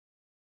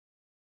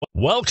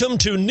Welcome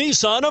to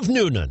Nissan of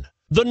Newnan,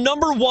 the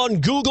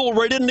 #1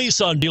 Google-rated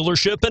Nissan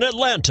dealership in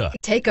Atlanta.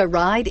 Take a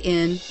ride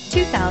in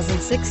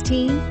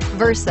 2016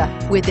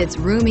 Versa. With its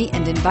roomy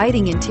and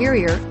inviting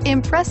interior,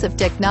 impressive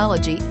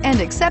technology,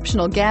 and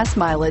exceptional gas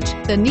mileage,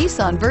 the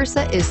Nissan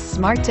Versa is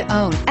smart to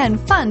own and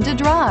fun to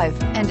drive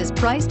and is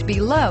priced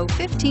below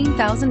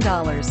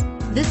 $15,000.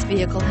 This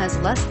vehicle has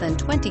less than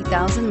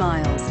 20,000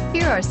 miles.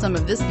 Here are some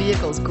of this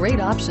vehicle's great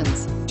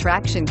options: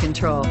 traction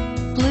control,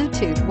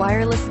 Bluetooth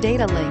wireless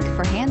data link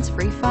for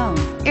hands-free phone,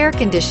 air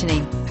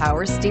conditioning,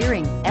 power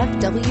steering,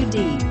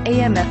 FWD,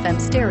 AM/FM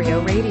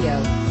stereo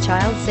radio,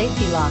 child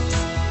safety locks,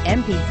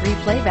 MP3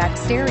 playback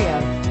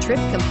stereo, trip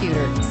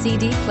computer,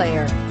 CD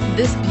player.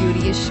 This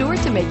beauty is sure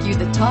to make you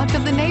the talk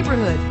of the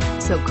neighborhood.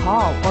 So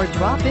call or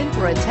drop in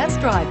for a test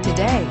drive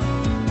today.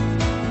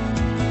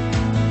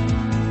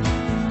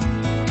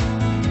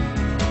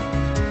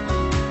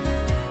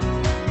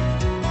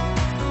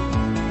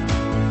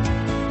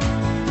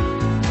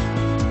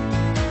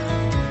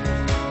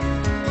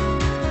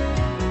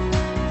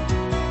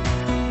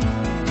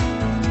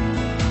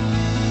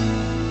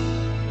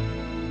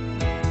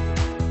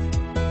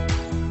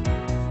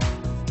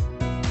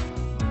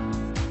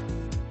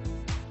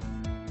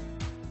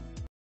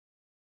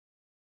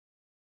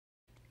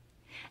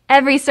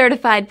 Every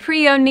certified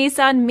pre-owned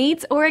Nissan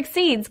meets or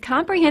exceeds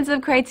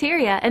comprehensive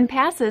criteria and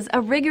passes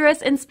a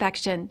rigorous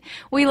inspection.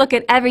 We look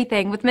at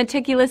everything with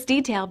meticulous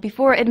detail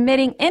before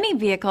admitting any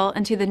vehicle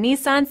into the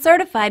Nissan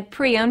Certified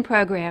Pre-Owned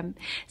program.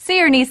 See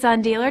your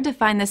Nissan dealer to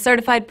find the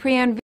certified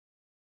pre-owned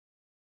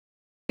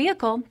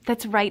vehicle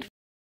that's right.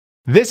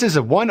 This is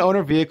a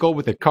one-owner vehicle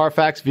with a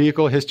Carfax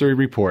Vehicle History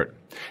Report.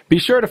 Be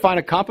sure to find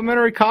a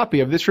complimentary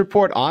copy of this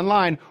report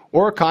online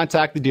or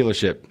contact the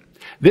dealership.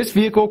 This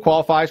vehicle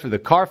qualifies for the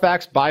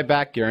Carfax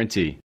Buyback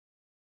Guarantee.